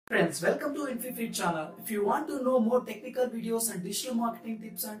Friends, welcome to Infi channel. If you want to know more technical videos and digital marketing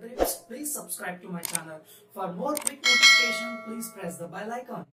tips and tricks, please subscribe to my channel. For more quick notification, please press the bell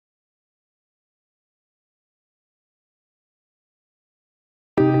icon.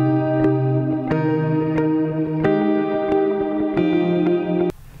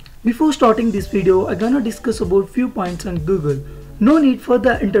 Before starting this video, I'm gonna discuss about few points on Google. No need for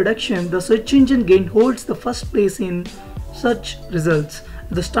the introduction, the search engine gain holds the first place in search results,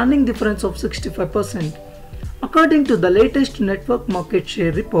 the stunning difference of 65%. According to the latest network market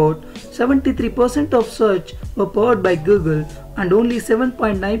share report, 73% of search were powered by Google and only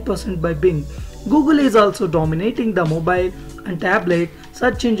 7.9% by Bing. Google is also dominating the mobile and tablet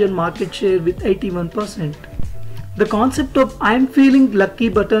search engine market share with 81%. The concept of "I'm feeling lucky"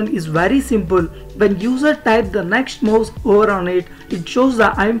 button is very simple. When user type the next mouse over on it, it shows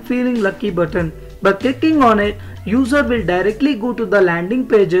the "I'm feeling lucky" button. By clicking on it, user will directly go to the landing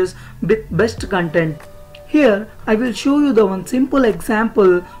pages with best content. Here, I will show you the one simple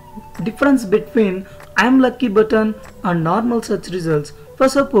example difference between "I'm lucky" button and normal search results. For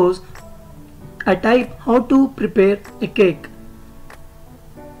suppose, I type "how to prepare a cake"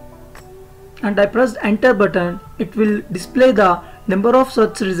 and I pressed enter button. It will display the number of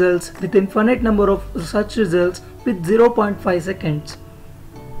search results with infinite number of search results with 0.5 seconds.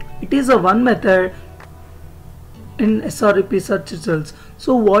 It is a one method in SRP search results.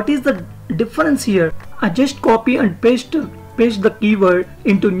 So what is the difference here? I just copy and paste the keyword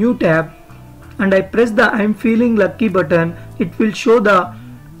into new tab and I press the "I'm feeling lucky" button. It will show the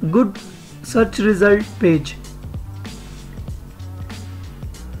good search result page.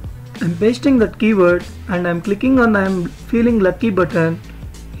 I'm pasting that keyword and I'm clicking on "I'm feeling lucky" button.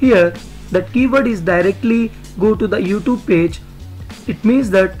 Here that keyword is directly go to the YouTube page. It means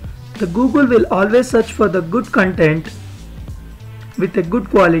that the Google will always search for the good content with a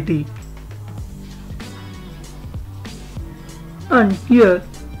good quality. And here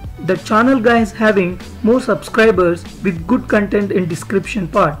the channel guy is having more subscribers with good content in description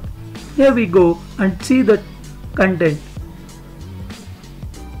part. Here we go and see the content.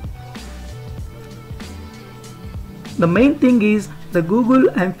 The main thing is the Google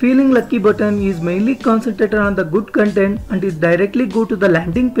 "I'm feeling lucky" button is mainly concentrated on the good content and is directly go to the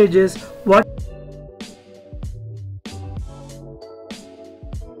landing pages what